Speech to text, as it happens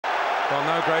Well,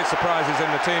 no great surprises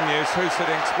in the team news.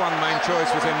 Hussedink's one main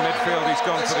choice was in midfield. He's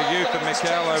gone for the youth of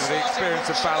Mikel over the experience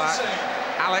of Ballack.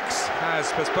 Alex has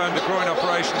postponed a groin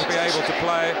operation to be able to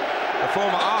play. The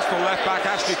former Arsenal left-back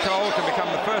Ashley Cole can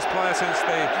become the first player since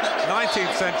the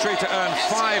 19th century to earn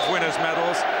 5 winners'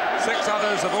 medals. 6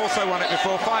 others have also won it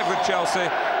before, 5 with Chelsea,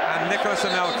 and Nicolas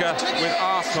Anelka with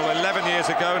Arsenal 11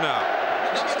 years ago now.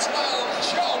 Just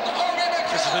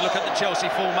as we look at the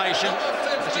Chelsea formation,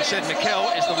 as you said,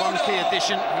 Mikel is the one key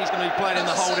addition. He's going to be playing in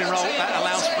the holding role. That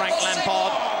allows Frank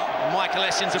Lampard and Michael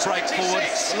Essien to break forward.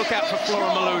 But look out for Flora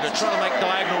Malouda, trying to make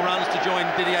diagonal runs to join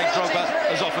Didier Drogba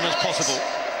as often as possible.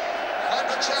 And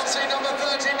for Chelsea, number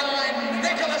 39,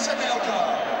 Nicolas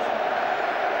Anelka.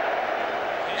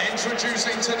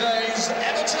 Introducing today's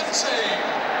Everton team.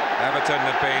 Everton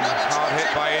have been hard hit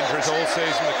by injuries all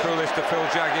season, the cruelest to Phil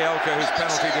Jagielka, whose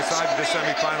penalty decided the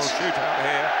semi-final shootout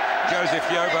here. Joseph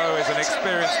Yobo is an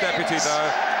experienced deputy, though.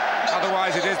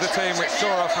 Otherwise, it is the team which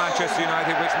saw off Manchester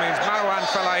United, which means Marouane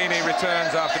Fellaini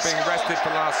returns after being rested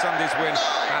for last Sunday's win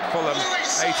at Fulham.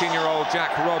 18-year-old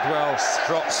Jack Rodwell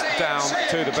drops down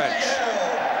to the bench.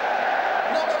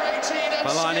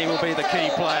 Fellaini will be the key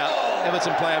player.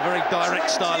 Everton play a very direct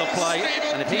style of play,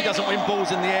 and if he doesn't win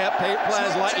balls in the air,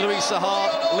 players like Louis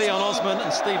Saha, Leon Osman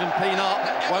and Stephen Pienaar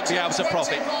won't be able to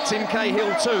profit. Tim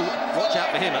Cahill too, watch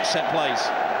out for him at set plays.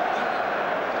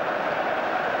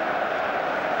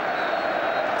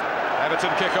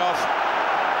 Everton kick off.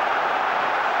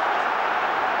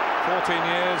 14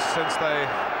 years since they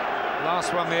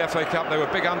last won the FA Cup. They were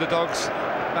big underdogs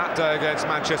that day against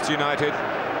Manchester United,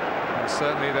 and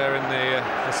certainly they're in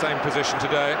the same position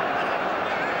today.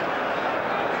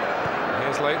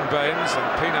 Here's Leighton Baines and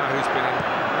Pienaar, who's been in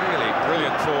really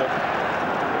brilliant form.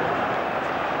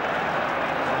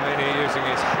 Fellaini using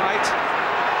his height.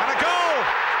 And a goal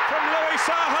from Louis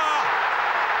Saha.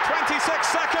 26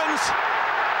 seconds.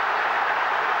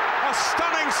 A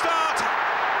stunning start.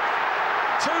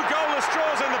 2 goalless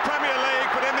draws in the Premier League,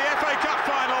 but in the FA Cup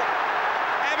final,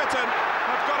 Everton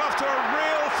have got off to a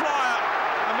real flyer.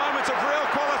 A moment of real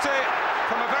quality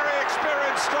from a very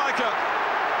experienced striker.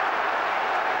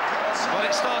 Well,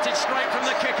 it started straight from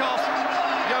the kick-off.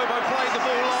 Yobo played the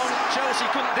ball on. Chelsea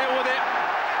couldn't deal with it.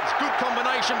 It's good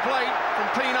combination play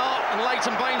from Pienaar and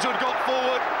Leighton Baines, who had got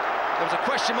forward. There was a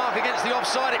question mark against the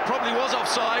offside. It probably was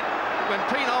offside. When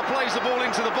Pienaar plays the ball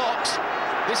into the box,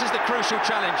 this is the crucial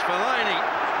challenge. Fellaini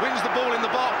wins the ball in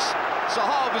the box.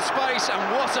 Saha with space, and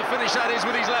what a finish that is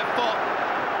with his left foot.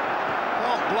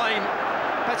 Can't blame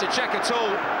Petr Cech at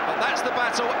all, but that's the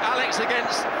battle. Alex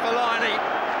against Fellaini.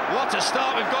 What a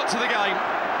start we've got to the game.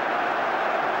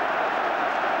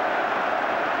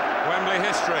 Wembley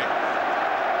history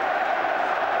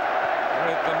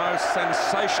with the most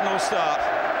sensational start.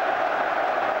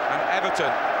 And Everton,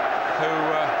 who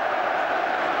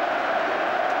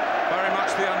very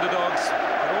much the underdogs,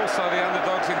 but also the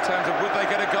underdogs in terms of would they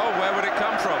get a goal, where would it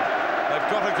come from?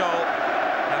 They've got a goal,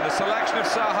 and the selection of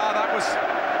Saha, that was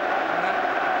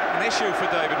an issue for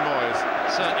David Moyes.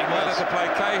 Certainly was. Whether to play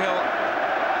Cahill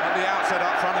at the outset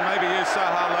up front and maybe use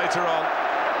Saha later on.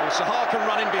 Well, Saha can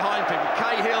run in behind people.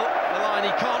 Cahill,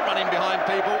 Fellaini can't run in behind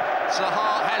people.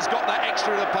 Saha has got that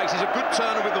extra of the pace. He's a good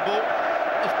turner with the ball.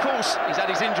 Of course, he's had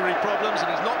his injury problems and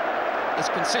he's not as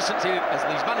consistent as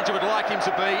his manager would like him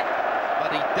to be,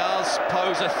 but he does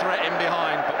pose a threat in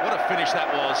behind. But what a finish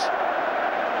that was.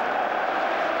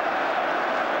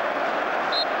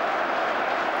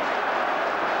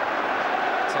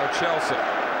 So Chelsea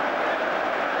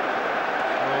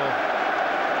will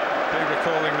be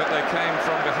recalling that they came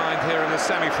from behind here in the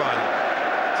semi-final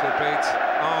to beat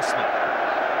Arsenal.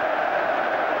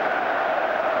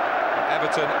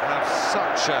 Everton have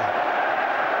such a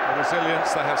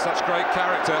resilience, they have such great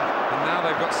character, and now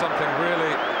they've got something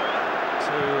really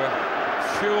to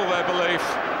fuel their belief.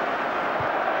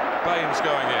 Baines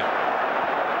going in.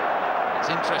 It's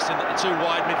interesting that the 2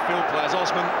 wide midfield players,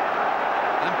 Osman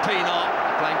and Pienaar,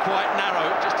 are playing quite narrow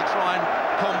just to try and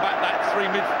combat that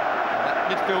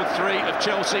midfield 3 of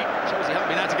Chelsea. Chelsea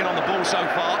haven't been able to get on the ball so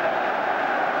far.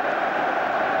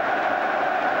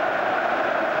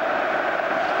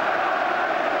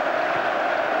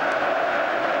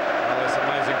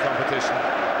 Competition.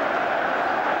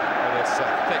 Well, this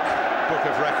thick book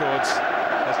of records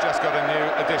has just got a new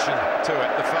addition to it.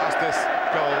 The fastest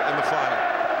goal in the final.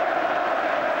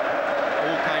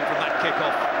 All came from that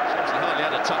kick-off. Chelsea hardly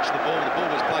had to touch the ball. The ball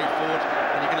was played forward,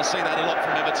 and you're going to see that a lot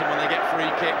from Everton when they get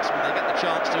free kicks, when they get the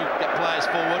chance to get players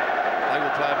forward. They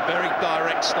will play a very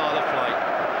direct style of play.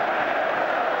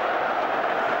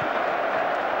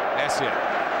 Essien,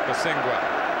 Basingwa.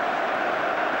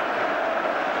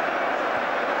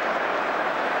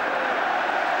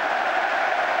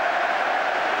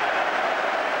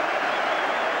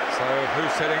 So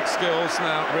who's hitting skills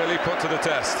now really put to the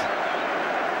test.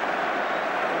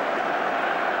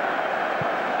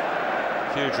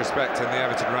 Huge respect in the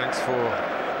Everton ranks for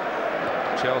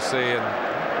Chelsea, and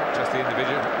not just the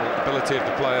individual ability of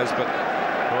the players, but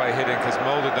the way Hiddink has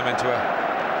moulded them into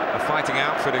a fighting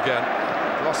outfit again.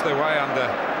 Lost their way under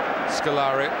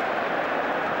Scolari.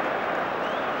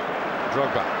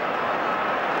 Drogba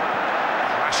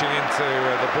crashing into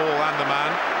the ball and the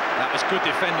man. That was good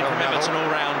defending from Everton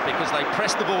all round, because they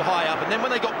pressed the ball high up, and then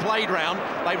when they got played round,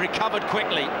 they recovered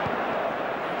quickly.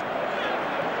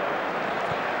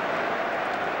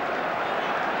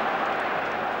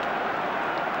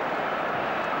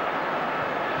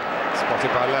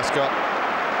 Spotted by Lescott,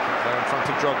 there in front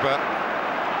of Drogba.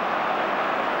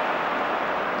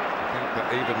 I think that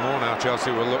even more now Chelsea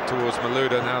will look towards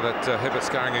Malouda now that Hibbert's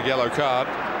carrying a yellow card.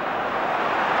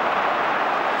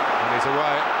 And he's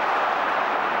away.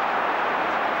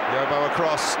 Yobo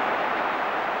across.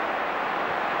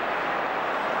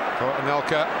 For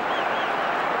Anelka.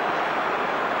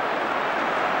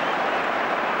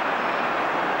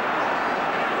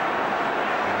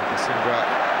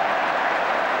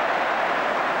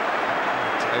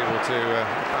 Able to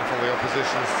battle the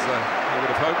opposition as he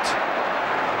would have hoped.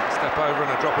 Step over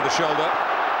and a drop of the shoulder.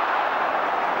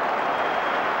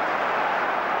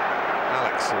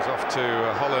 Alex is off to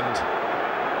Holland to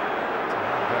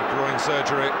have groin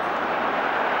surgery.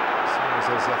 As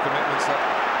there's commitments that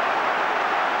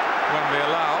Wembley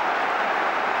allow.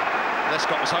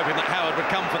 Lescott was hoping that Howard would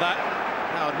come for that.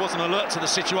 Howard wasn't alert to the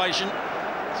situation,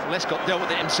 so Lescott dealt with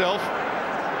it himself.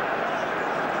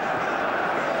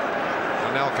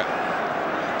 Anelka.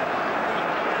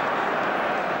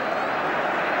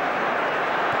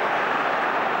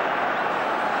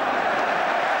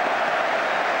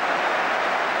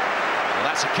 Well,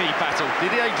 that's a key battle.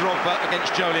 Didier Drogba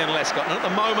against Joleon Lescott, and at the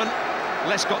moment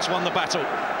Lescott's won the battle.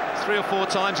 3 or 4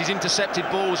 times he's intercepted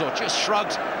balls or just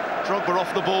shrugged Drogba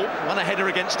off the ball, won a header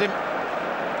against him.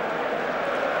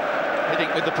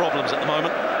 Hiddink with the problems at the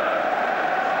moment.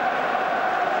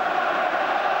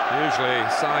 Usually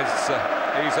sides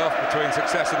ease off between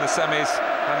success in the semis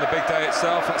and the big day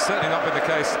itself. That's certainly not been the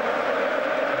case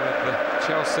with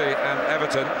Chelsea and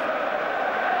Everton.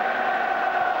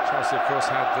 Chelsea, of course,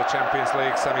 had the Champions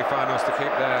League semi-finals to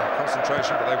keep their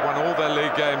concentration, but they've won all their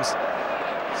league games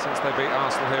since they beat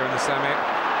Arsenal here in the semi.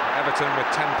 Everton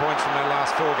with 10 points from their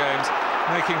last 4 games,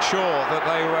 making sure that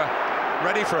they were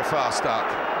ready for a fast start.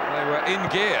 They were in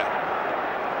gear.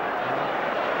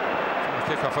 From the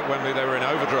kick-off at Wembley, they were in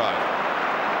overdrive.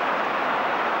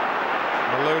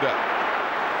 Malouda.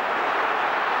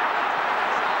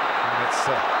 And it's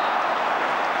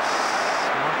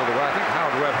remarkable the way I think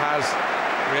Howard Webb has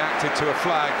reacted to a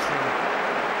flag from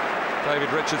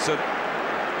David Richardson.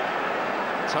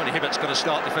 Tony Hibbert's got to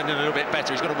start defending a little bit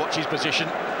better. He's got to watch his position.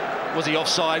 Was he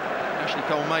offside? Ashley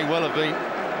Cole may well have been.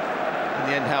 In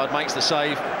the end, Howard makes the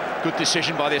save. Good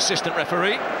decision by the assistant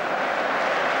referee.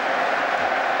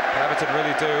 Everton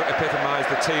really do epitomise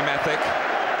the team ethic.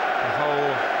 The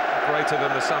whole greater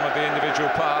than the sum of the individual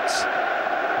parts.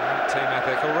 And that team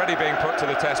ethic already being put to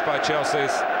the test by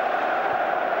Chelsea's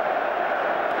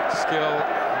skill,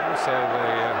 and also the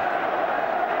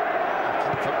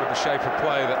comfort with the shape of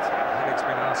play that Hiddink's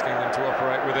been asking them to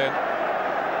operate within.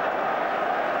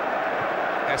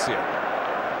 Essien.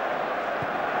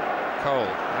 Cole,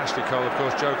 Ashley Cole, of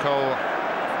course. Joe Cole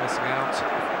missing out,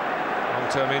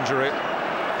 long-term injury.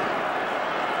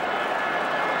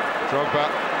 Drogba.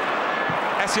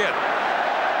 Essien.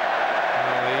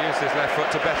 Well, he used his left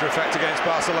foot to better effect against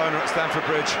Barcelona at Stamford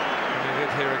Bridge than he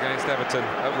did here against Everton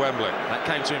at Wembley. That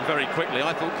came to him very quickly.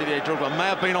 I thought Didier Drogba may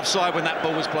have been offside when that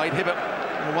ball was played. Hibbert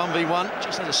in a 1v1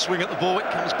 just has a swing at the ball. It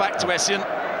comes back to Essien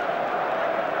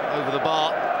over the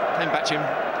bar. Came back to him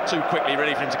too quickly,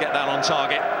 really, for him to get that on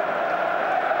target.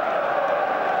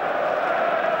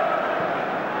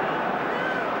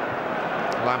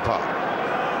 Lampard.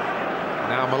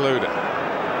 Now Malouda.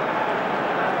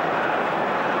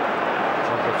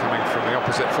 Drogba coming from the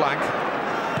opposite flank.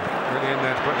 Really in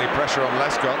there to put any pressure on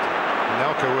Lescott.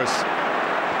 Anelka was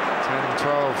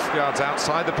 10-12 yards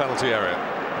outside the penalty area.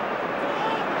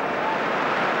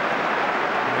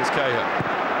 And here's Cahill.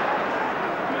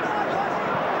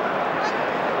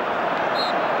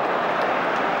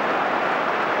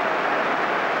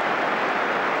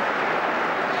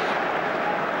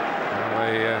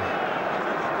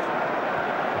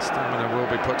 Stamina will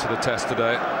be put to the test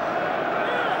today.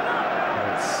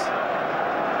 It's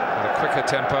at a quicker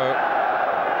tempo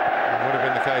than would have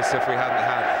been the case if we hadn't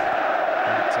had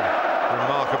that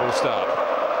remarkable start.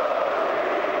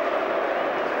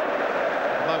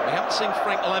 We haven't haven't seen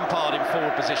Frank Lampard in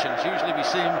forward positions. Usually we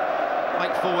see him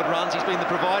make forward runs. He's been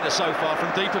the provider so far from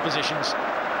deeper positions.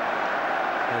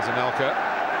 There's Anelka.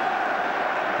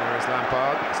 There is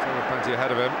Lampard, still with plenty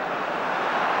ahead of him.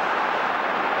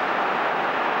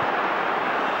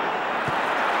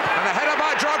 And a header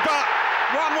by Drogba,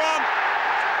 1-1.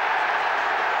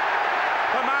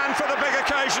 The man for the big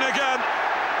occasion again.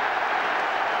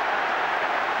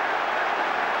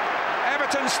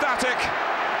 Everton static,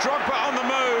 Drogba on the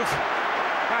move,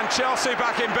 and Chelsea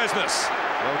back in business.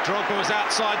 Well, Drogba was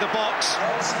outside the box.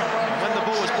 When the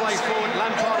ball was played forward,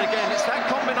 Lampard again. It's that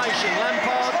combination.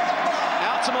 Lampard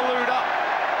out to Malouda.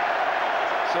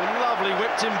 So lovely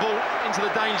whipped-in ball into the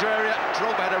danger area.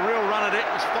 Drogba had a real run at it.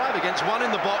 It was 5 against 1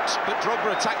 in the box, but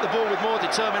Drogba attacked the ball with more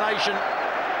determination.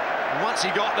 And once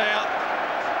he got there,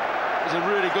 it was a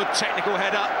really good technical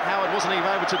header. Howard wasn't even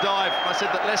able to dive. I said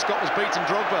that Lescott was beating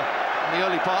Drogba in the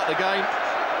early part of the game.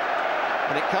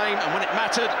 When it came and when it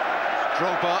mattered,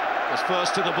 Drogba was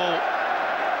first to the ball.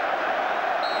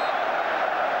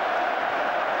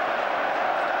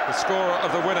 The scorer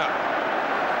of the winner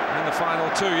in the final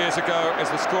 2 years ago is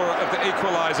the scorer of the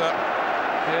equaliser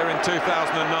here in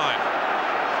 2009.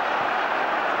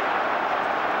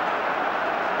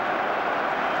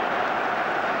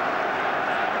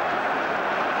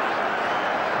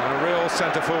 And a real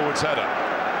centre-forwards header.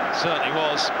 Certainly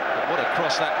was. But what a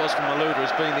cross that was from Malouda,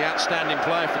 who's been the outstanding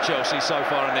player for Chelsea so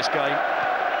far in this game.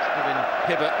 Giving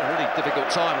Hibbert a really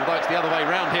difficult time, although it's the other way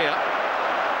round here.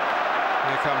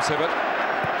 Here comes Hibbert.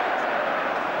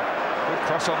 Good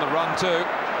cross on the run too.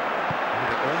 And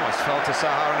it almost fell to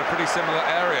Sahar in a pretty similar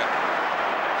area.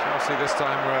 Chelsea this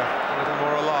time were a little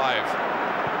more alive.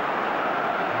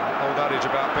 Old adage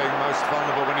about being most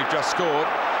vulnerable when you've just scored.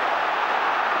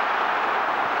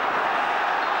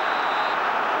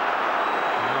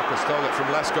 Marcus stole it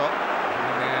from Lescott, and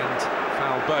in the end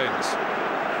fouled Baines.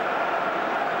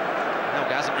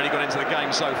 Hasn't really got into the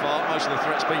game so far. Most of the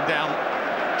threat's been down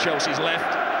Chelsea's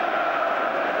left.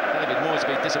 David Moyes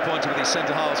will be disappointed with his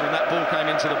centre-halves when that ball came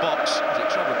into the box, as it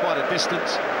travelled quite a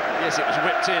distance. Yes, it was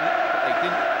whipped in, but they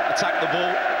didn't attack the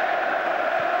ball.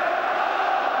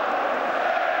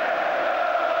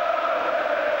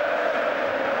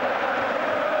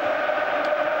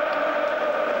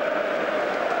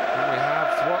 And we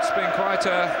have what's been quite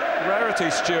a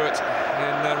rarity, Stuart.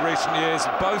 In recent years,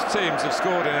 both teams have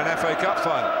scored in an FA Cup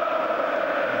final.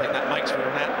 I think that makes for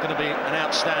going to be an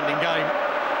outstanding game.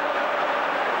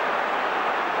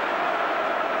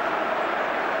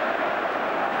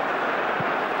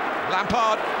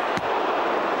 Lampard.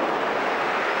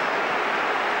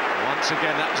 Once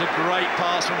again, that was a great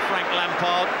pass from Frank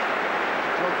Lampard.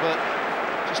 Drogba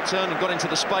just turned and got into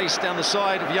the space down the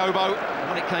side of Yobo. And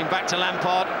when it came back to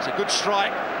Lampard, it's a good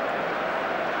strike.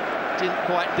 Didn't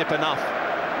quite dip enough.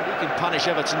 But he can punish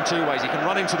Everton 2 ways. He can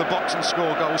run into the box and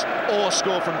score goals, or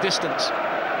score from distance.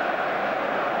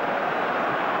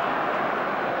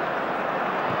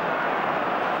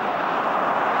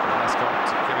 Lescott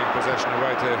giving possession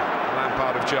away to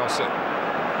Lampard of Chelsea.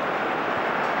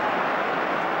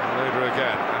 Malouda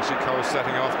again. Actually, Cole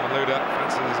setting off. Malouda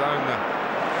fancies his own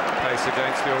pace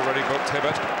against the already booked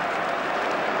Hibbert.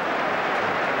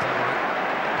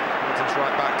 Everton's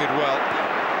right back did well.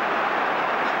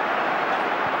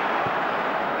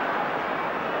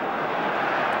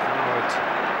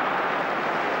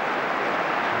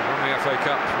 FA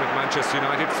Cup with Manchester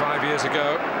United 5 years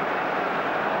ago.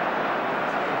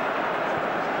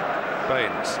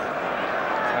 Baines.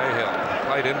 Cahill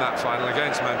played in that final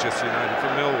against Manchester United for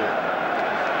Millwall.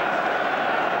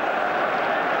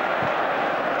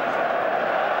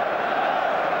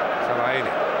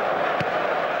 Fellaini.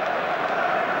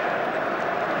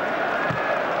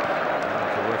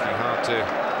 Working hard to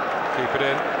keep it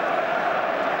in.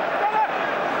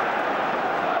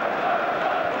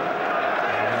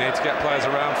 Need to get players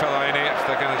around Fellaini if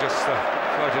they're going to just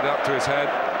float it up to his head.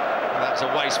 Well, that was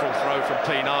a wasteful throw from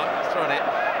Pienaar, throwing it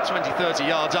 20-30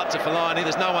 yards up to Fellaini.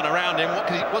 There's no one around him.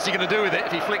 What's he going to do with it?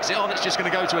 If he flicks it on, it's just going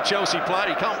to go to a Chelsea player.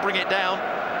 He can't bring it down.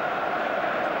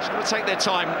 Just got to take their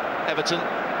time, Everton.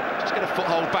 Just get a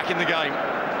foothold back in the game.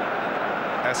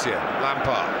 Essien,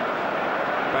 Lampard.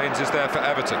 Baines is there for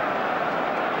Everton.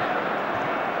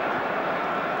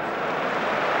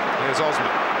 Here's Osman.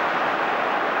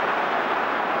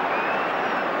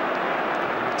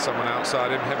 Someone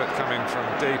outside him. Hibbert coming from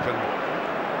deep and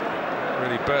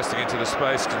really bursting into the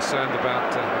space, concerned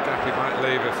about the gap he might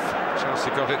leave if Chelsea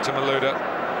got it to Malouda.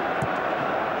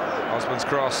 Osman's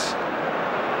cross.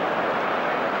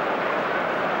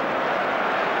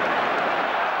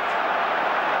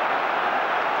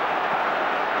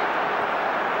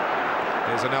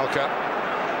 Here's Anelka.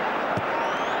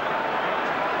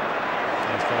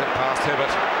 He's got it past Hibbert.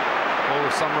 Ball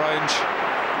of some range.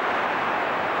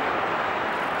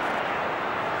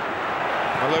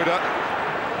 Malouda.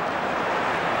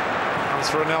 Comes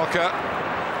for Anelka.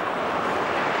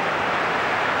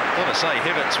 Got to say,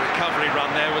 Hibbert's recovery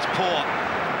run there was poor.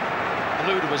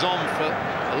 Malouda was on for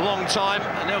a long time.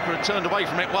 Anelka had turned away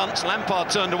from it once. Lampard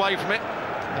turned away from it.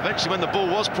 Eventually, when the ball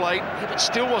was played, Hibbert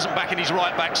still wasn't back in his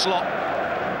right-back slot.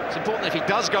 It's important if he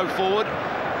does go forward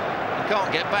and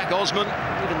can't get back. Osman,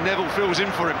 even Neville fills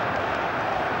in for him.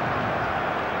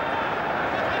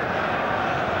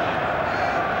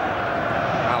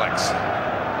 Alex.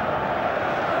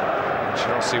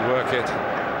 Chelsea work it to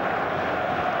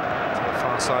the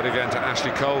far side again to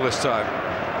Ashley Cole this time.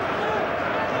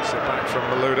 So back from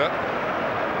Malouda.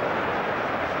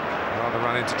 Rather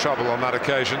ran into trouble on that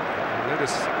occasion.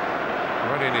 Malouda's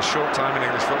already in his short time in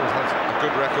English football has a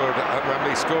good record at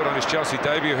Wembley. He scored on his Chelsea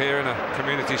debut here in a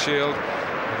Community Shield,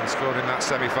 and he scored in that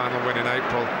semi-final win in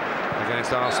April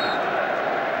against Arsenal.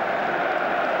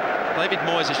 David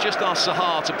Moyes has just asked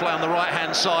Zaha to play on the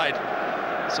right-hand side,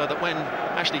 so that when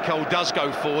Ashley Cole does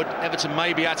go forward, Everton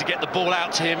may be able to get the ball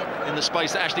out to him in the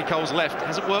space that Ashley Cole's left. It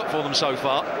hasn't worked for them so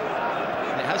far,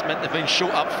 and it has meant they've been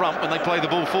short up front when they play the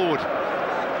ball forward.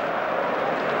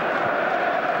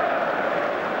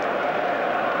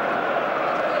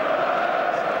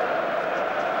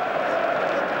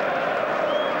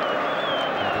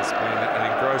 It's been an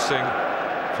engrossing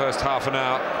first half an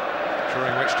hour,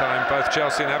 during which time both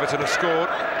Chelsea and Everton have scored.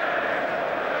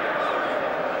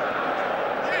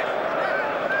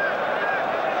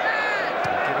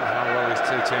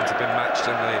 Two teams have been matched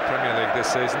in the Premier League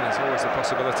this season. There's always the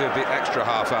possibility of the extra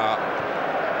half hour.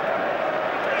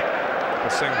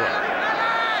 Basingwa.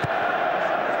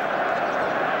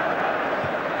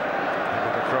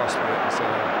 Across, but it was a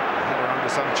header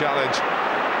under some challenge.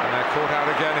 And they're caught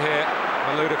out again here.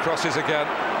 Malouda crosses again.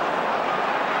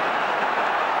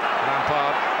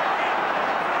 Lampard.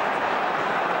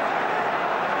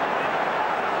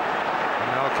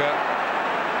 Anelka.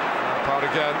 Lampard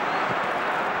again.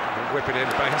 Whip it in,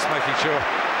 Baines making sure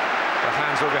the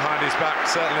hands were behind his back,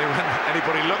 certainly when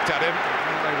anybody looked at him.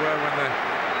 They were when the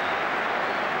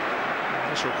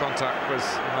initial contact was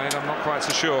made. I'm not quite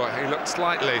so sure. He looked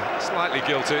slightly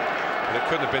guilty, but it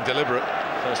couldn't have been deliberate.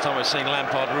 First time we've seen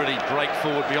Lampard really break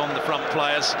forward beyond the front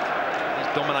players.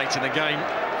 He's dominating the game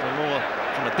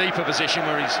from a deeper position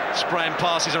where he's spraying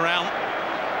passes around.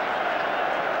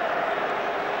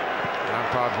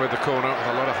 Lampard with the corner with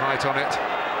a lot of height on it.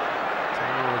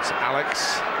 Towards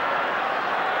Alex.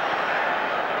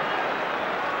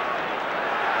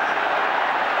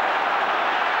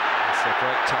 It's a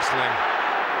great tussling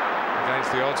against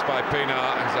the odds by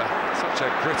Pienaar. He's such a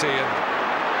gritty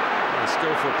and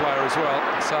skillful player as well.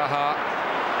 Zaha.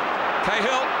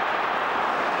 Cahill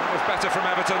was better from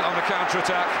Everton on the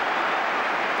counter-attack.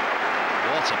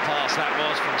 What a pass that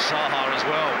was from Zaha as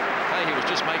well. Cahill was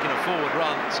just making a forward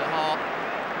run. Zaha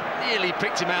nearly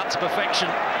picked him out to perfection.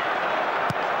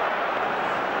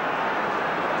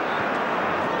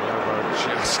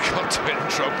 Just got to it,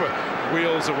 and Drogba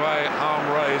wheels away,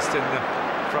 arm raised in the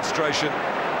frustration,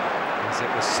 as it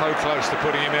was so close to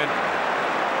putting him in.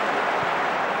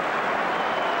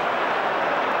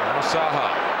 Now Zaha,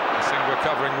 Basingwa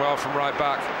covering well from right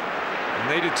back,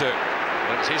 needed to.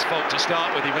 Well, it was his fault to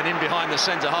start with. He went in behind the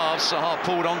centre half. Zaha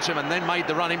pulled onto him and then made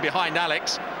the run in behind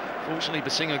Alex. Fortunately,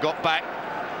 Basingwa got back.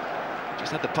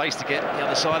 Just had the pace to get the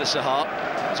other side of Zaha.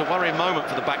 It was a worrying moment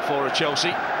for the back four of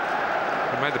Chelsea.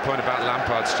 I made the point about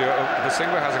Lampard, Stuart.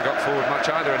 Basingwa hasn't got forward much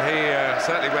either, and he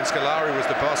certainly when Scolari was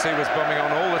the boss, he was bombing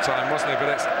on all the time, wasn't he?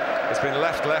 But it's been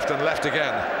left, and left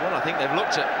again. Well, I think they've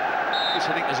looked at. I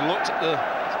think has looked at the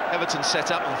Everton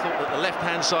setup and thought that the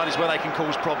left-hand side is where they can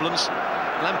cause problems.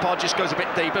 Lampard just goes a bit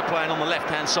deeper, playing on the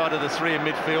left-hand side of the three in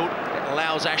midfield. It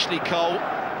allows Ashley Cole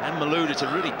and Malouda to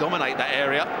really dominate that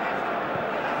area.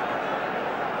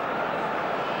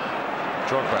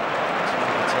 Drogba.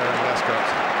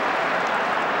 Lescott.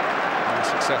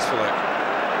 Successfully.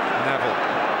 Neville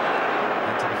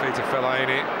into the feet of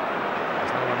Fellaini.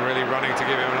 There's no one really running to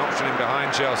give him an option in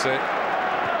behind Chelsea.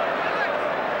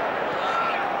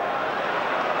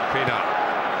 Pienaar.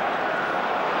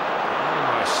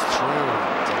 Almost through.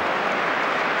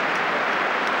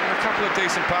 A couple of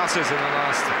decent passes in the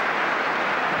last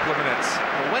couple of minutes.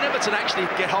 Well, when Everton actually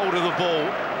get hold of the ball,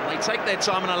 they take their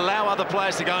time and allow other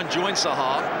players to go and join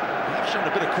Zaha. They have shown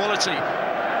a bit of quality.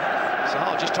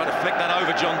 Zaha just trying to flick that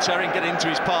over John Terry and get into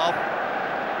his path.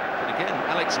 But again,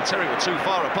 Alex and Terry were too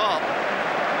far apart.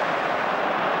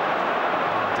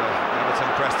 And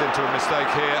Everton pressed into a mistake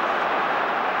here.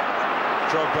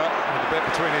 Drogba with a bit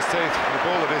between his teeth, the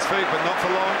ball at his feet, but not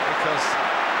for long, because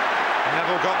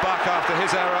Neville got back after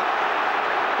his error.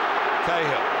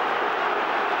 Cahill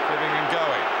giving and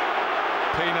going.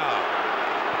 Pienaar.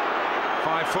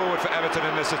 5 forward for Everton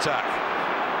in this attack.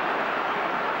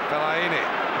 Fellaini.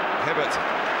 Hibbert.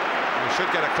 He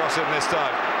should get across him this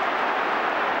time.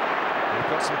 We've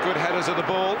got some good headers of the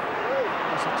ball.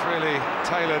 Wasn't really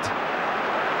tailored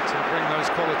to bring those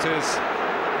qualities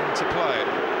into play.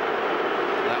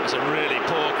 That was a really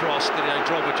poor cross. Didier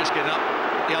Drogba just getting up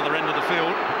the other end of the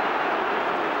field.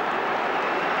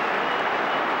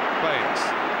 Baines.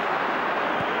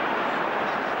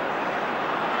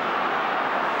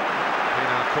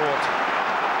 Pienaar caught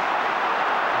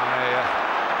by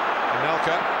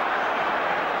Anelka.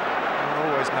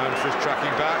 Always known for his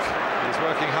tracking back. He's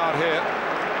working hard here.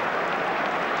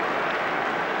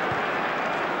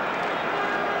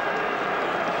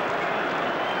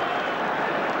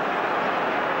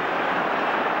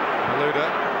 Malouda.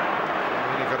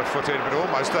 He got a foot in, but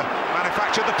almost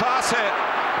manufactured the pass here.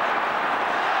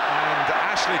 And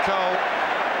Ashley Cole,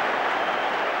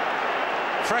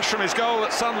 fresh from his goal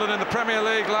at Sunderland in the Premier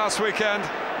League last weekend,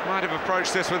 might have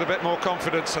approached this with a bit more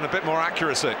confidence and a bit more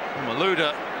accuracy.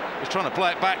 Malouda was trying to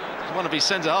play it back to one of his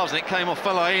centre-halves, and it came off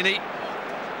Fellaini.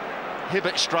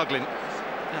 Hibbert struggling.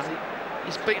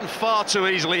 He's beaten far too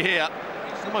easily here.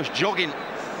 He's almost jogging.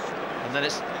 And then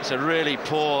it's a really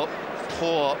poor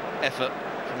effort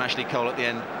from Ashley Cole at the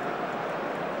end.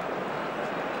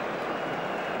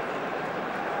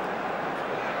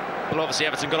 Well, obviously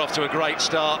Everton got off to a great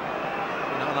start,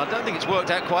 and I don't think it's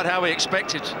worked out quite how we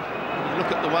expected. When you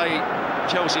look at the way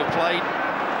Chelsea have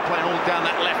playing all down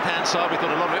that left-hand side. We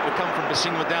thought a lot of it would come from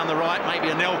Basingwa down the right,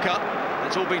 maybe Anelka.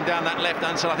 It's all been down that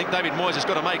left-hand side. I think David Moyes has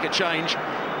got to make a change.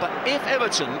 But if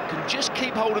Everton can just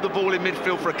keep hold of the ball in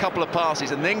midfield for a couple of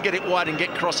passes and then get it wide and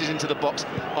get crosses into the box,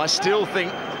 I still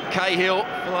think Cahill,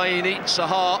 Fellaini,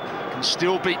 Sahar can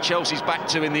still beat Chelsea's back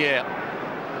two in the air.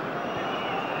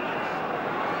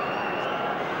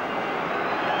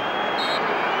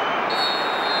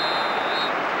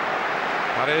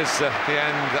 That is the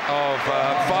end of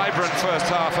a vibrant first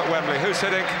half at Wembley.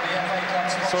 Hussitink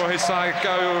saw his side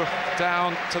go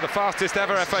down to the fastest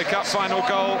ever FA Cup final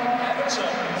goal,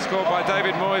 scored by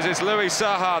David Moyes' Louis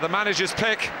Saha, the manager's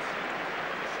pick.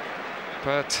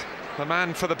 But the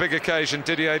man for the big occasion,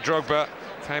 Didier Drogba,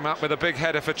 came up with a big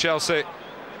header for Chelsea.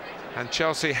 And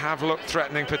Chelsea have looked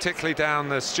threatening, particularly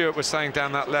down, as Stuart was saying,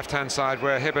 down that left-hand side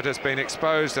where Hibbert has been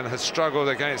exposed and has struggled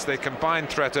against the combined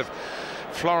threat of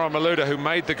Florent Malouda, who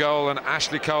made the goal, and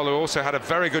Ashley Cole, who also had a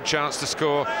very good chance to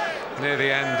score near the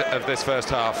end of this first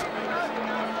half.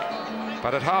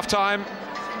 But at half-time,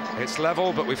 it's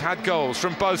level, but we've had goals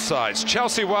from both sides.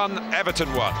 Chelsea won,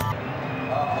 Everton won.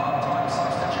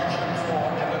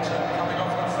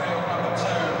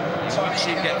 You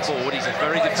see him get forward. He's a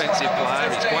very defensive player.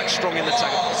 He's quite strong in the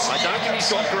tackle. I don't think he's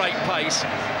got great pace.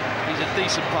 He's a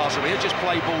decent passer. He'll just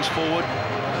play balls forward.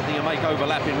 I don't think he'll make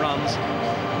overlapping runs.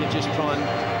 You just try and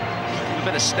keep a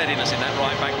bit of steadiness in that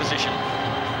right-back position.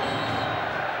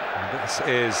 This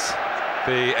is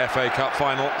the FA Cup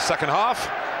final, second half.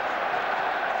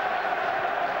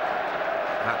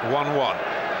 At 1-1.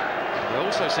 We've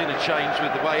also seen a change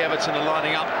with the way Everton are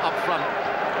lining up front.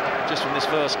 Just from this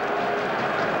first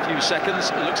few seconds,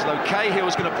 it looks as though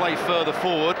Cahill's going to play further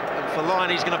forward, and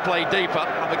Fellaini's going to play deeper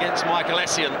up against Michael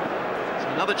Essien. So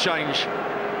another change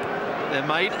they're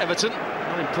made, Everton.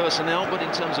 Not in personnel, but in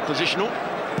terms of positional.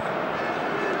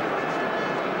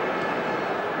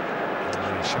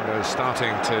 The shadow's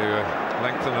starting to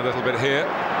lengthen a little bit here.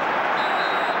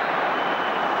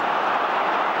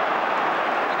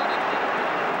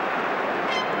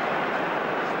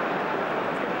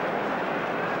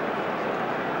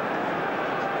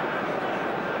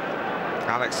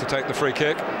 Alex to take the free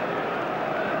kick.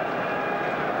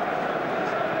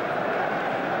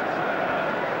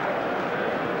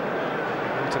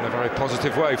 In a very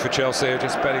positive way for Chelsea,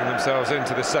 just betting themselves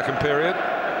into this second period.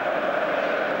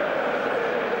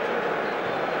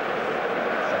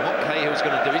 What Cahill's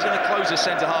going to do, he's going to close his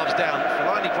centre-halves down.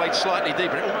 Fellaini played slightly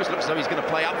deeper. It almost looks as though he's going to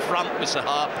play up front with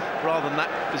Sahar rather than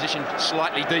that position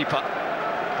slightly deeper.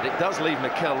 But it does leave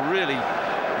Mikel really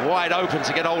wide open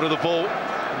to get hold of the ball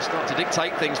and start to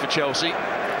dictate things for Chelsea.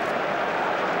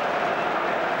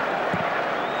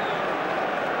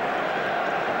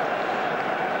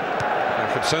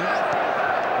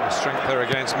 Strength there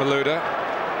against Malouda.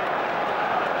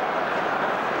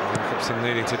 Jacobson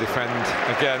needing to defend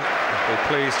again. Be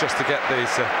pleased just to get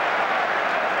these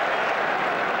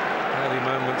early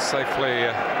moments safely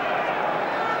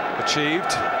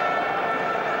achieved.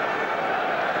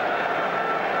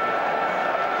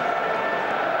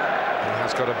 He has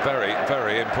has got a very,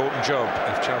 very important job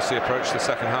if Chelsea approach the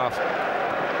second half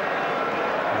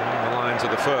along the lines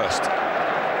of the first.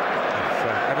 If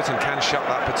Everton can shut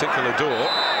that particular door,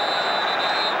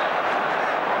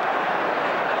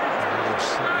 they will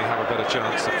certainly have a better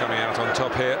chance of coming out on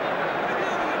top here.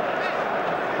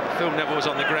 Phil Neville was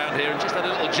on the ground here and just had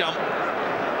a little jump.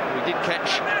 He did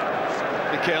catch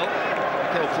Mikel.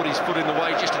 Mikel put his foot in the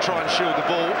way just to try and shield the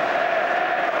ball.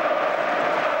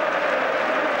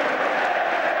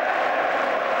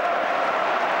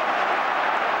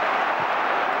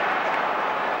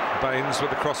 Baines with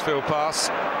the crossfield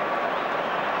pass.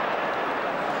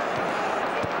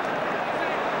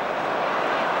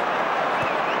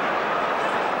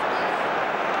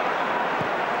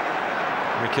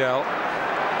 Mikel,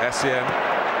 Essien.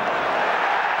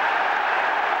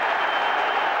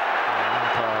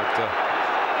 Lampard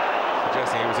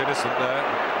suggesting he was innocent there.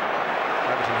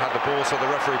 Everton had the ball, so the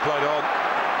referee played on.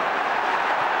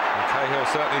 And Cahill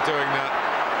certainly doing that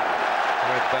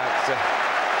with that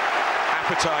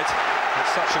appetite.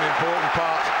 It's such an important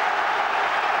part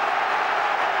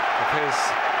of his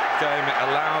game. It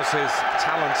allows his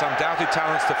talents, undoubted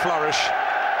talents, to flourish.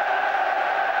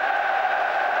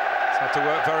 Had to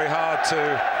work very hard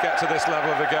to get to this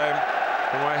level of the game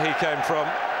from where he came from.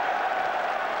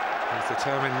 He's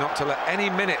determined not to let any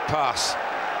minute pass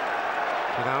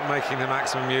without making the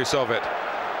maximum use of it.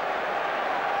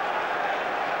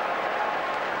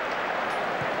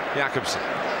 Jakobsen.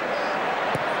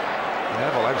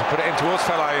 Neville able to put it in towards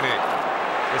Fellaini.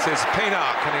 This is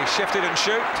Pienaar. Can he shift it and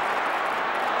shoot?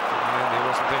 And he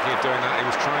wasn't thinking of doing that. He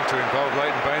was trying to involve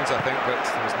Leighton Baines, I think, but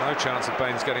there was no chance of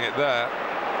Baines getting it there.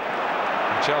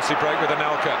 Chelsea break with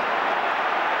Anelka.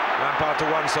 Lampard to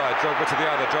one side, Drogba to the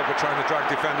other. Drogba trying to drag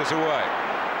defenders away.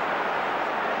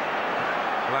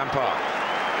 Lampard.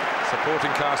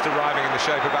 Supporting cast arriving in the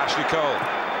shape of Ashley Cole.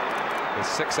 His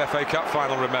 6th FA Cup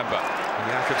final, remember. And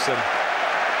Jakobsen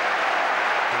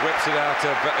whips it out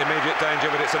of immediate danger,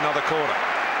 but it's another corner.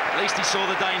 At least he saw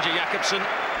the danger, Jakobsen.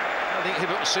 I think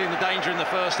Hibbert was seeing the danger in the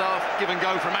first half. Give and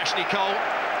go from Ashley Cole.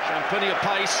 Showing plenty of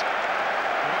pace.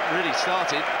 Really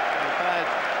started. Bad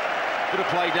bit of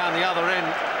play down the other end.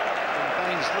 And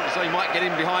Baines looked as though he might get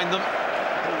in behind them.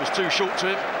 It was too short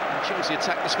to him. And Chelsea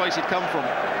attacked the space he'd come from.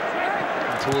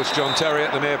 And towards John Terry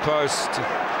at the near post.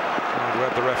 And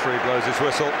Webb, the referee, blows his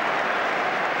whistle.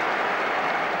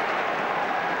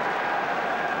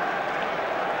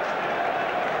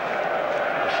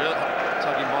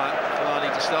 Tugging by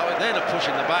Fellaini to start with, then a push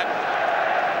in the back.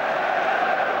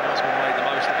 Osman made the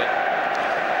most of it.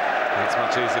 It's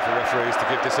much easier for referees to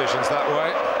give decisions that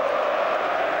way.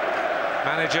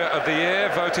 Manager of the year,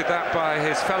 voted that by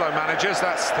his fellow managers.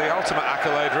 That's the ultimate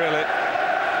accolade, really,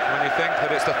 when you think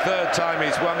that it's the 3rd time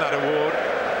he's won that award.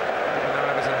 Even though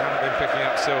Everton haven't been picking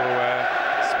up silverware,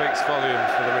 it speaks volume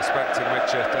for the respect in which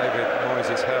David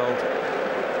Moyes is held,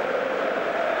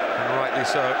 and rightly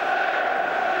so.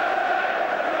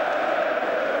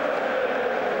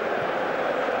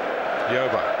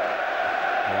 Yoba,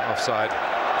 offside.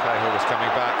 Cahill was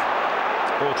coming back.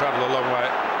 Ball travelled a long way.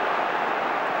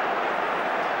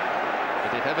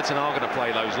 But if Everton are going to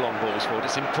play those long balls forward,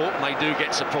 it's important they do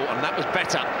get support, and that was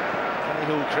better.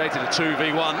 Cahill created a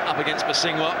 2v1 up against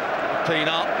Basingwa with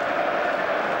Pienaar.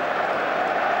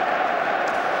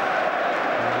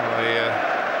 The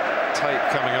tape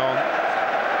coming on.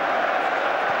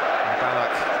 And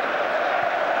Ballack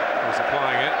was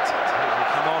applying it. It will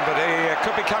come on, but he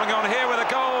could be coming on here with a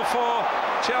goal for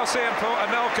Chelsea and for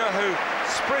Anelka, who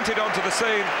sprinted onto the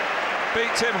scene,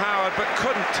 beat Tim Howard, but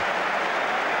couldn't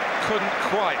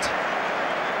quite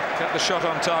get the shot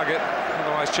on target.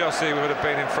 Otherwise, Chelsea would have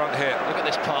been in front here. Look at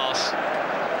this pass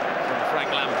from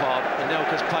Frank Lampard.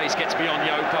 Anelka's pace gets beyond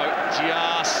Yopo,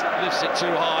 just lifts it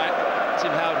too high. Tim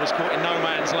Howard was caught in no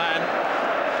man's land.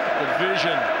 The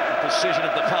vision and precision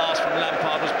of the pass from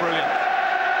Lampard was brilliant.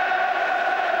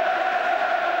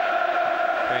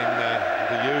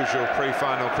 The usual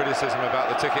pre-final criticism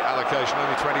about the ticket allocation,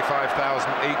 only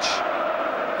 25,000 each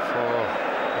for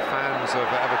the fans of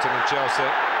Everton and Chelsea.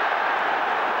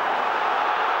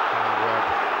 And Webb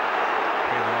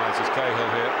penalises Cahill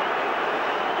here.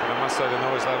 But I must say the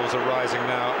noise levels are rising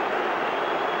now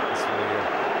as we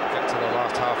get to the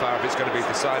last half hour if it's going to be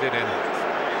decided in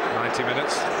 90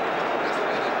 minutes.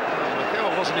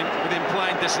 Mikel wasn't within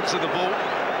playing distance of the ball.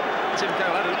 Tim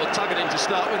Cahill had a little tug at him to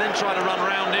start with, then tried to run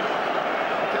around him.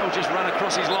 Mikel just ran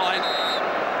across his line.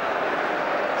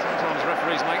 Sometimes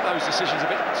referees make those decisions a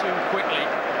bit too quickly.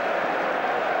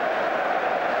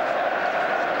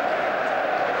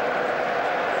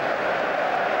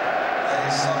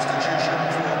 A substitution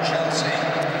for Chelsea.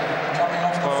 Coming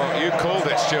off the Well, you called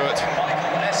it, Stuart.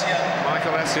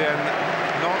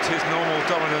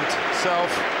 dominant self.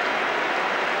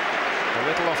 A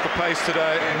little off the pace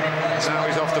today, now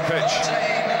he's off the pitch.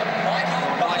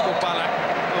 Michael Ballack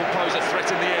will pose a threat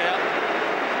in the air.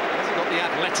 He hasn't got the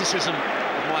athleticism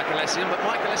of Michael Essien, but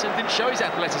Michael Essien didn't show his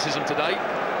athleticism today.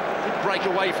 Didn't break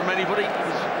away from anybody, he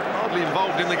was hardly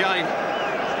involved in the game.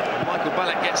 Michael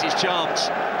Ballack gets his chance.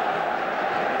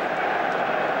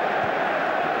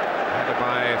 Headed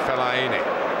by Fellaini.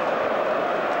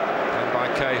 Then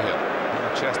by Cahill. On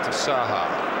the chest of Saha.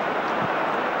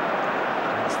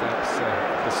 And steps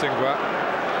Basingwa.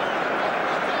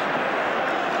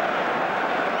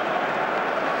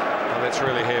 Well, it's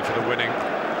really here for the winning.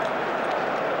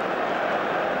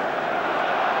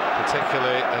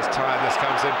 Particularly as tiredness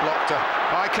comes in. Blocked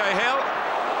by Cahill.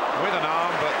 With an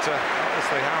arm, but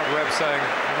obviously Howard Webb saying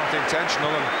not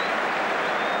intentional, and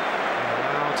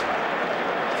allowed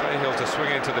Cahill to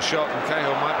swing into the shot, and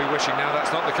Cahill might be wishing now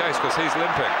that's not the case because he's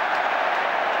limping.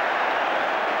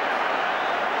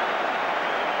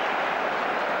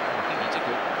 I think he took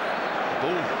the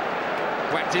ball,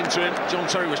 whacked into him. John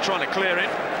Terry was trying to clear it.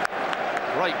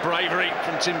 Great bravery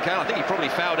from Tim Cahill. I think he probably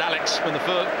fouled Alex when the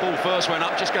ball first went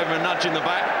up, just gave him a nudge in the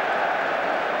back.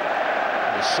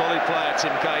 A solid player,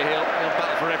 Tim Cahill. He'll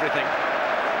battle for everything.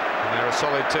 And they're a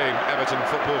solid team, Everton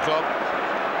Football Club.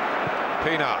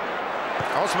 Pienaar.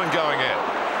 Osman going in.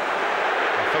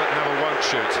 And Philip Neville won't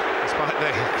shoot, despite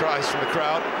the cries from the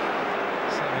crowd.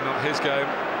 Certainly not his game.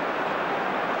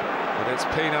 But it's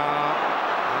Pienaar.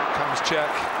 Out comes Cech at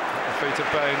the feet of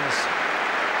Baines.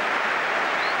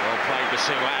 Well played,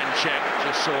 Basingwa and Cech.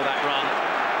 Just saw that run.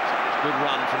 Good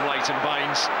run from Leighton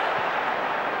Baines.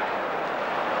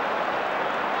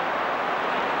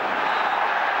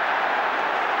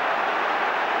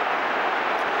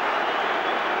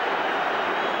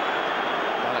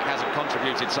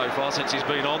 Contributed so far since he's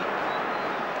been on.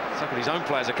 He's looked at his own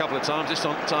players a couple of times. This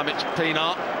time it's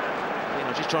Pienaar.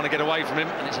 Pienaar just trying to get away from him,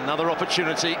 and it's another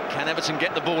opportunity. Can Everton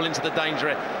get the ball into the danger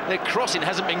area? Their crossing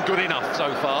hasn't been good enough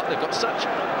so far. They've got such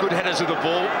good headers of the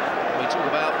ball. We talk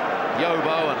about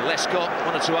Yobo and Lescott,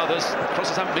 one or two others. The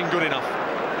crosses haven't been good enough.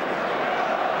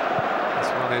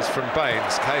 This one is from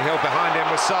Baines. Cahill behind him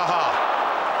with Saha.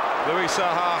 Louis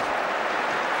Saha.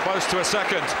 Close to a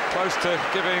second, close to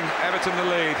giving Everton the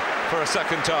lead for a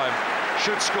second time.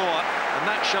 Should score, and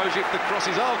that shows you if the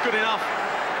crosses are good enough,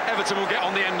 Everton will get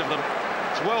on the end of them.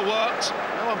 It's well worked,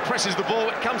 no one presses the ball,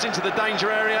 it comes into the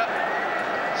danger area.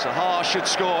 Saha should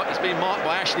score. He's been marked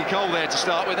by Ashley Cole there to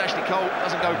start with. Ashley Cole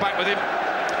doesn't go back with him.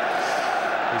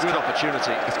 Good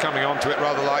opportunity. He's coming onto it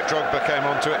rather like Drogba came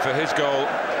onto it for his goal.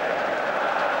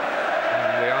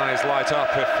 And the eyes light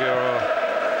up if you're...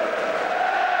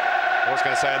 I was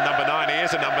going to say a number 9, he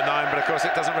is a number 9, but of course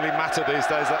it doesn't really matter these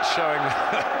days. That's showing,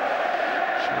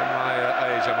 showing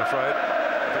my age, I'm afraid.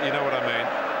 But you know what I mean.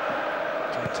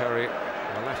 John Terry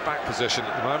in the left-back position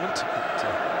at the moment, but,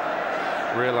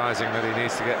 realising that he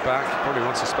needs to get back. He probably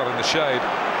wants to spell in the shade.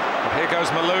 But here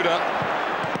goes Malouda.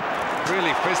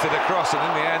 Really fizzed it across, and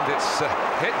in the end it's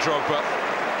hit Drogba.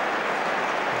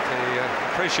 He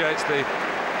appreciates the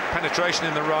penetration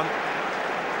in the run.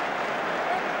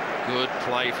 Good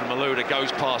play from Malouda,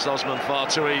 goes past Osman far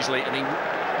too easily, and he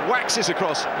waxes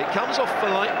across. It comes off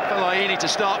Fellaini to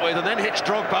start with, and then hits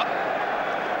Drogba.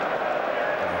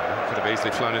 Could have easily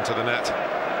flown into the net.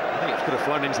 I think it could have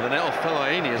flown into the net off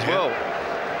Fellaini as well.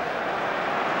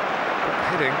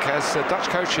 Hiddink, as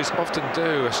Dutch coaches often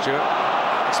do, Stuart,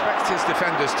 expect his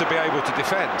defenders to be able to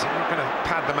defend. You're not going to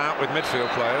pad them out with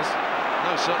midfield players.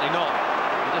 No, certainly not.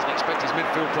 He doesn't expect his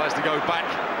midfield players to go back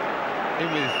in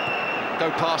with... go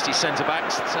past his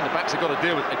centre-backs. Centre-backs have got to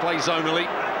deal with it. They play zonally.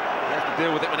 They have to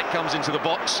deal with it when it comes into the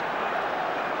box.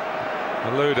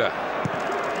 Malouda.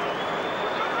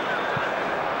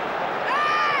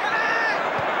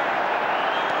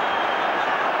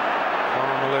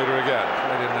 Malouda again.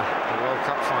 Played in the World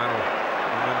Cup final,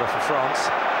 remember, for France.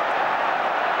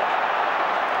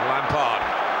 Lampard.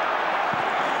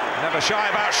 Never shy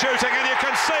about shooting, and you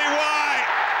can see why.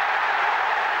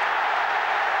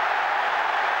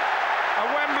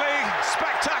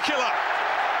 Spectacular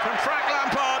from Frank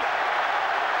Lampard,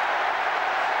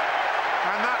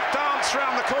 and that dance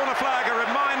round the corner flag, a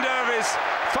reminder of his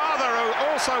father, who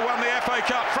also won the FA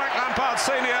Cup. Frank Lampard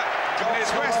Senior, in his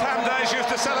West Ham days, used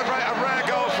to celebrate a rare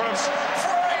goal from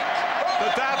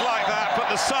the dad like that, but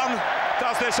the son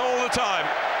does this all the time.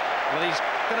 Well, he's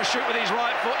going to shoot with his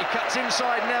right foot. He cuts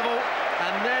inside Neville,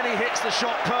 and then he hits the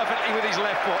shot perfectly with his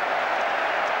left foot.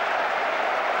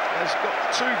 He's got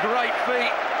two great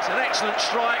feet. It's an excellent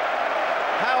strike.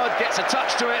 Howard gets a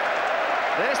touch to it.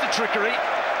 There's the trickery.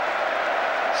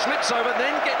 Slips over,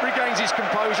 then regains his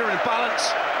composure and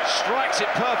balance. Strikes it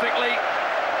perfectly.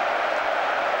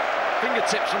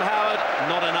 fingertips from Howard,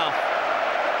 not enough.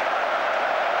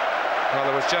 Well,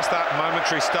 there was just that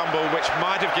momentary stumble which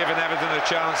might have given Everton a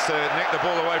chance to nick the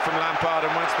ball away from Lampard,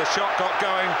 and once the shot got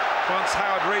going, once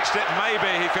Howard reached it, maybe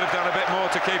he could have done a bit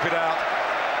more to keep it out.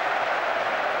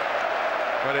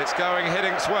 But it's going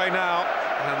Hiddink's way now,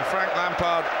 and Frank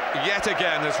Lampard yet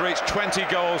again has reached 20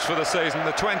 goals for the season,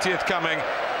 the 20th coming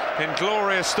in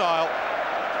glorious style.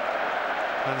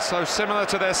 And so similar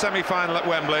to their semi-final at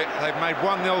Wembley, they've made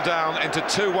 1-0 down into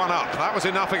 2-1 up. That was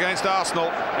enough against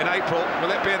Arsenal in April. Will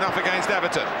it be enough against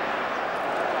Everton?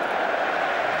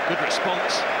 Good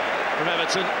response from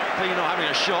Everton. Pino having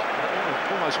a shot,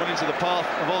 almost went into the path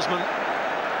of Osman.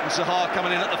 And Zaha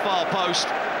coming in at the far post.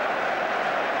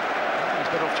 He's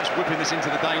better off just whipping this into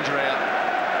the danger area.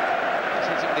 He's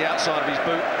hit it with the outside of his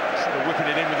boot instead of whipping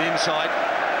it in with the inside.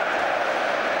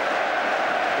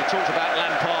 We talked about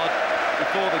Lampard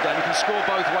before the game. He can score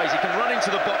both ways. He can run into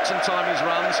the box and time his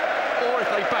runs, or if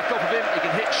they back off of him, he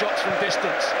can hit shots from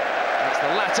distance. It's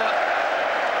the latter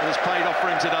that has paid off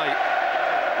for him today.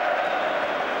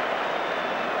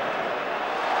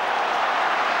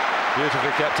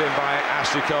 Beautifully kept in by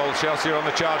Ashley Cole. Chelsea are on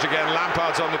the charge again.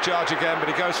 Lampard's on the charge again, but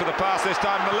he goes for the pass this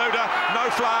time. Malouda,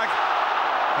 no flag,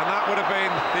 and that would have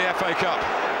been the FA Cup.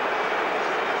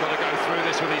 Got to go through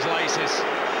this with his laces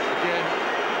again.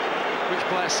 Which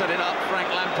player set it up?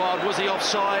 Frank Lampard. Was he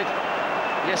offside?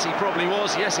 Yes, he probably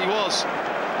was. Yes, he was.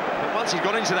 But once he's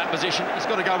got into that position, he's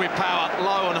got to go with power,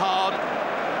 low and hard.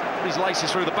 Put his laces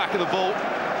through the back of the ball.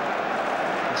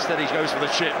 Instead, he goes for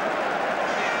the chip.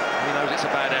 He knows it's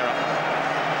a bad error.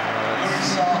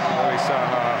 Louis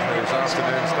Zaha, whose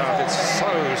afternoon started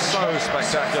so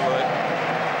spectacularly.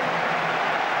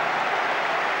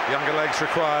 Younger legs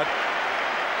required.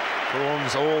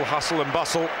 Prawns all hustle and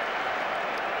bustle.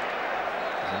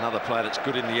 Another player that's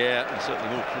good in the air, and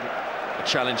certainly will put a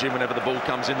challenge in whenever the ball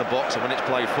comes in the box and when it's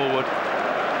played forward.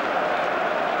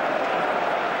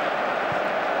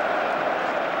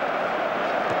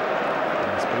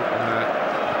 It's beaten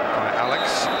by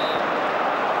Alex.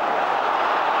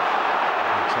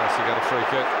 And Chelsea get a free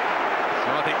kick. So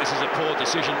I think this is a poor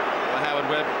decision by Howard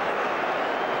Webb.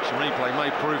 Action replay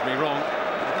may prove me wrong. I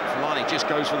think Fellaini just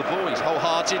goes for the ball. He's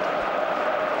wholehearted.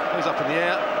 Goes up in the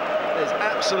air. There's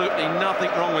absolutely nothing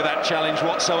wrong with that challenge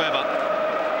whatsoever.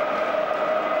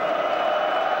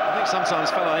 I think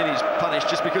sometimes Fellaini's punished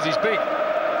just because he's big.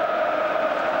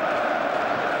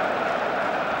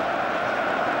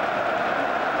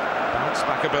 Bounce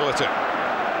back ability.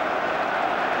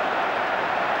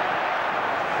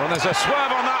 Well, there's a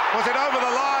swerve on that. Was it over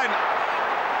the line?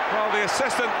 Well, the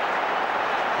assistant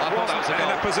wasn't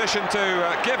in a position to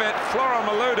give it. Florent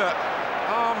Malouda,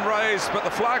 arm raised, but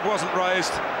the flag wasn't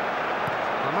raised.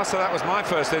 I must say that was my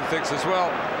first instincts as well,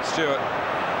 Stuart.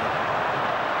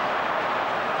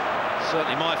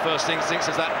 Certainly my first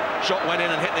instincts as that shot went in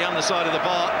and hit the underside of the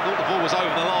bar. Thought the ball was over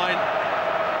the line.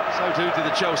 So too did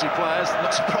the Chelsea players,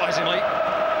 not surprisingly.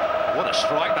 What a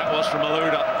strike that was from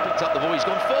Malouda. Picked up the ball. He's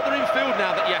gone further infield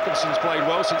now that Jakobsen's played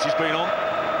well since he's been on.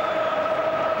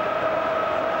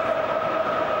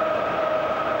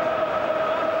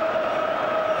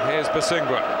 Here's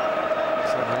Basingwa.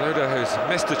 So Malouda, who's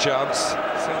missed a chance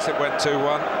since it went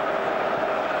 2-1.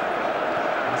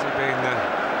 Has he been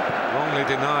wrongly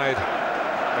denied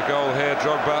a goal here,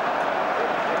 Drogba?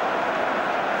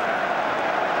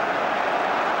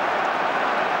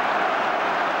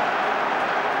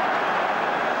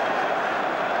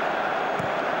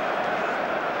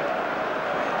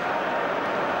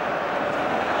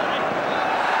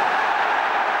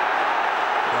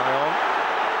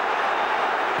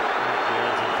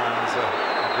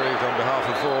 On behalf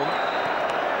of Vaughan.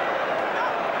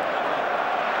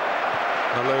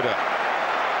 Malouda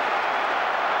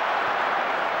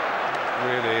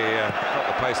really got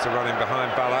the pace to run in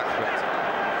behind Ballack, but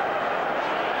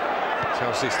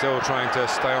Chelsea still trying to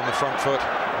stay on the front foot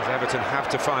as Everton have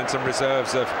to find some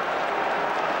reserves of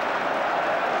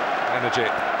energy.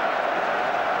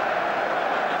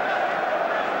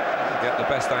 Get the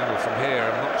best angle from here,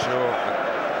 I'm not sure, but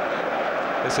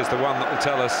this is the one that will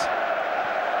tell us.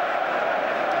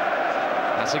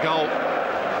 That's a goal.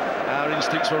 Our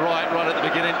instincts were right at the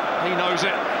beginning. He knows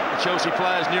it. The Chelsea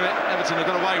players knew it. Everton have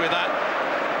got away with that.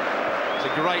 It's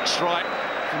a great strike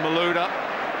from Malouda.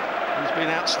 He's been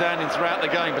outstanding throughout the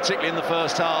game, particularly in the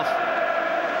first half.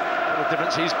 What a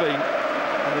difference he's been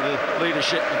under the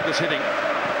leadership of this Hiddink.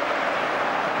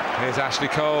 Here's Ashley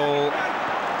Cole.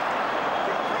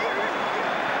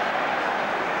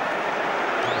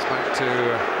 Comes back to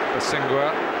Basingwa.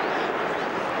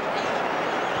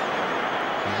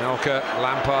 Nelka,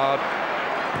 Lampard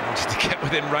wanted to get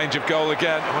within range of goal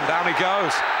again. On down he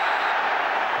goes.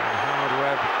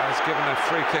 has given a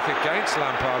free kick against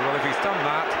Lampard. Well, if he's done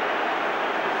that,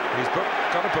 he's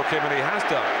got to book him, and he has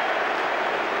done.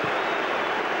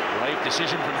 Brave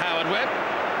decision from Howard Webb.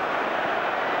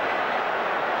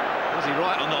 Was he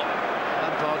right or not?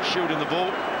 Lampard shielding the ball,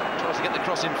 tries to get the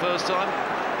cross in first time.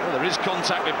 Well, there is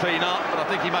contact with Pienaar, but I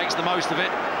think he makes the most of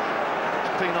it.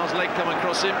 Pienaar's leg coming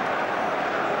across him.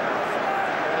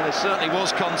 Well, there certainly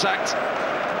was contact.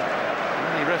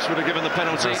 The refs would have given the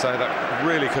penalty. I'd say that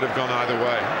really could have gone either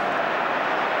way.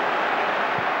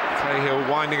 Cahill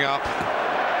winding up.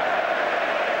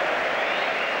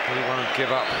 He won't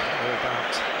give up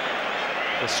without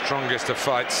the strongest of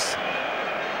fights.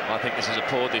 I think this is a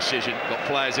poor decision. Got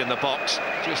players in the box,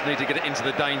 just need to get it into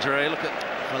the danger area. Look at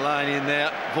Mullane in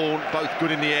there, Vaughan, both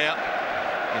good in the air.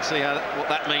 You can see what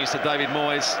that means to David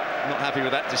Moyes. Not happy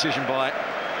with that decision by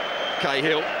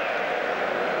Cahill.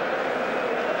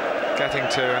 Getting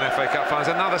to an FA Cup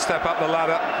final, another step up the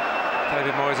ladder.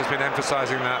 David Moyes has been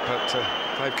emphasising that, but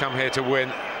they've come here to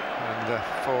win, and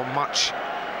for much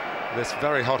this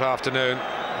very hot afternoon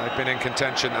they've been in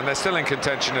contention, and they're still in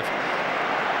contention of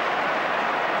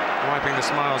wiping the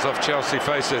smiles off Chelsea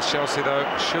faces. Chelsea, though,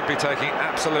 should be taking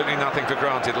absolutely nothing for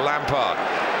granted. Lampard,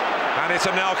 and it's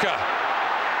Anelka.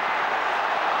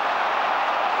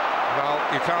 Well,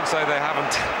 you can't say they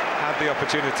haven't had the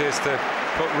opportunities to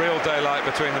put real daylight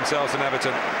between themselves and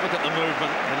Everton. Look at the movement,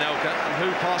 Anelka, and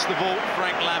who passed the ball?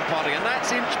 Frank Lampard again.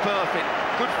 That's inch perfect.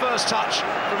 Good first touch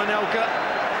from Anelka,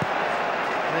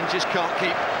 and then just can't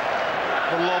keep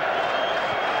the lob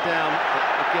down. But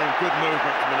again, good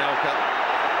movement from Anelka.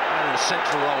 And in a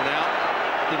central roll now.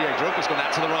 Didier Drogba's gone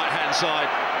out to the right-hand side.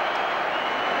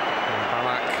 And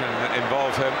Ballack can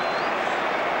involve him.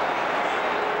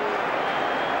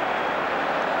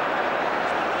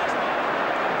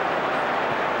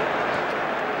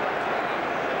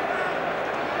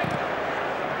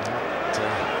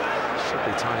 Should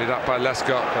be tidied up by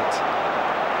Lescott, but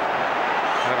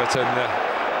Everton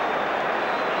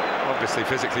obviously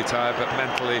physically tired, but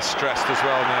mentally stressed as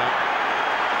well now.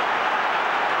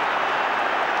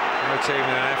 No team in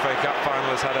an FA Cup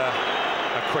final has had a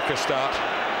quicker start.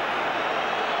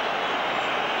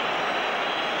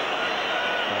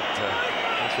 But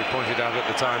as we pointed out at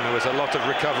the time, there was a lot of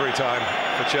recovery time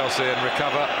for Chelsea, and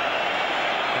recover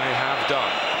they have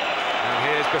done. And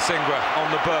here's Basingwa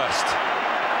on the burst.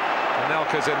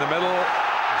 Anelka's in the middle,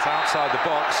 it's outside the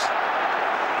box.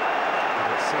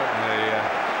 But it's certainly a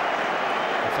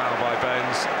foul by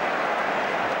Baines,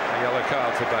 a yellow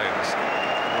card for Baines.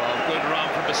 Well, good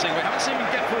run from Basingwa. We haven't seen him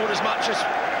get forward as much as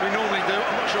we normally do.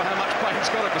 I'm not sure how much Baines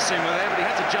got at Basingwa there, but he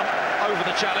had to jump over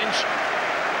the challenge.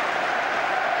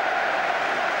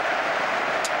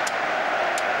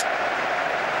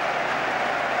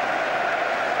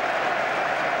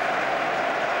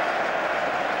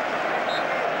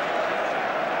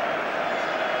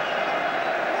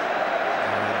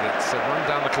 And it's a run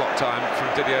down the clock time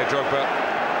from Didier Drogba.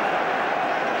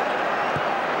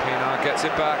 Pienaar gets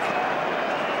it back.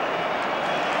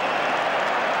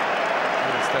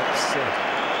 Steps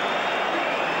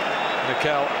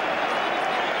Mikel.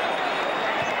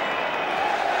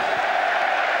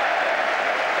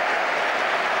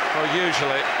 Well,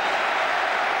 usually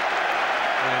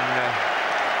in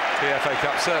the FA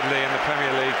Cup, certainly in the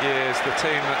Premier League years, the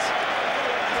team that's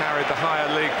carried the higher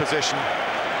league position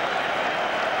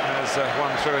has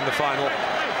won through in the final.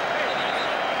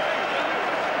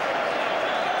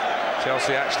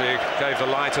 Chelsea actually gave the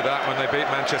lie to that when they beat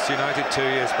Manchester United 2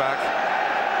 years back.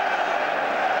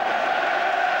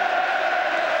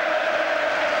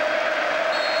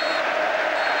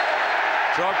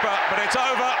 Drogba, but it's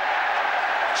over.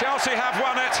 Chelsea have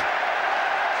won it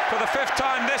for the 5th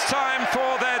time, this time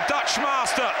for their Dutch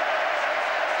master.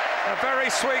 A very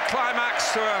sweet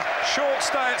climax to a short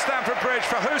stay at Stamford Bridge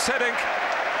for Guus Hiddink.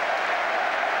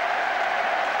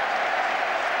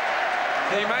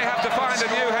 He may have to find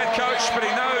a new head coach, but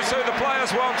he knows who the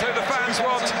players want, who the fans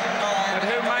want, and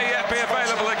who may yet be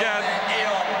available again.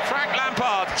 Frank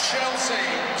Lampard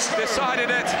decided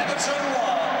it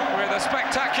with a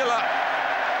spectacular.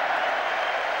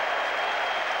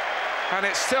 And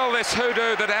it's still this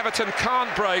hoodoo that Everton can't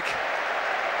break.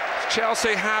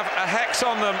 Chelsea have a hex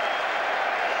on them.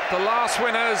 The last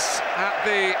winners at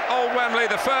the old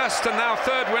Wembley, the first and now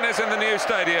 3rd winners in the new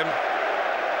stadium.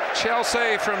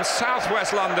 Chelsea from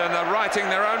southwest London are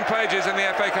writing their own pages in the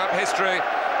FA Cup history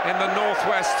in the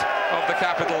northwest of the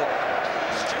capital.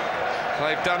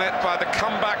 They've done it by the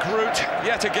comeback route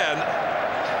yet again.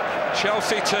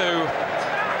 Chelsea 2,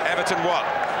 Everton 1.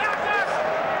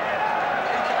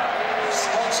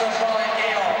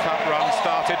 Cup run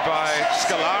started by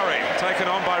Scolari, taken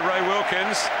on by Ray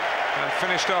Wilkins. And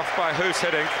finished off by Hoos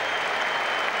Hiddink.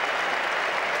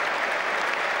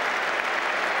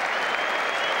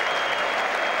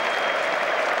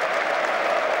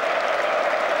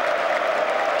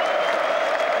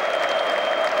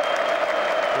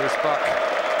 Bruce Buck,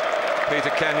 Peter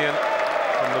Kenyon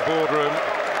from the boardroom.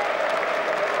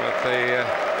 But the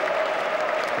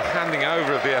handing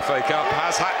over of the FA Cup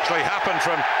has actually happened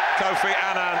from Kofi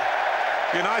Annan.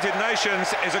 United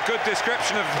Nations is a good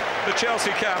description of the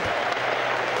Chelsea camp.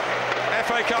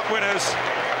 FA Cup winners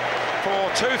for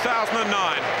 2009.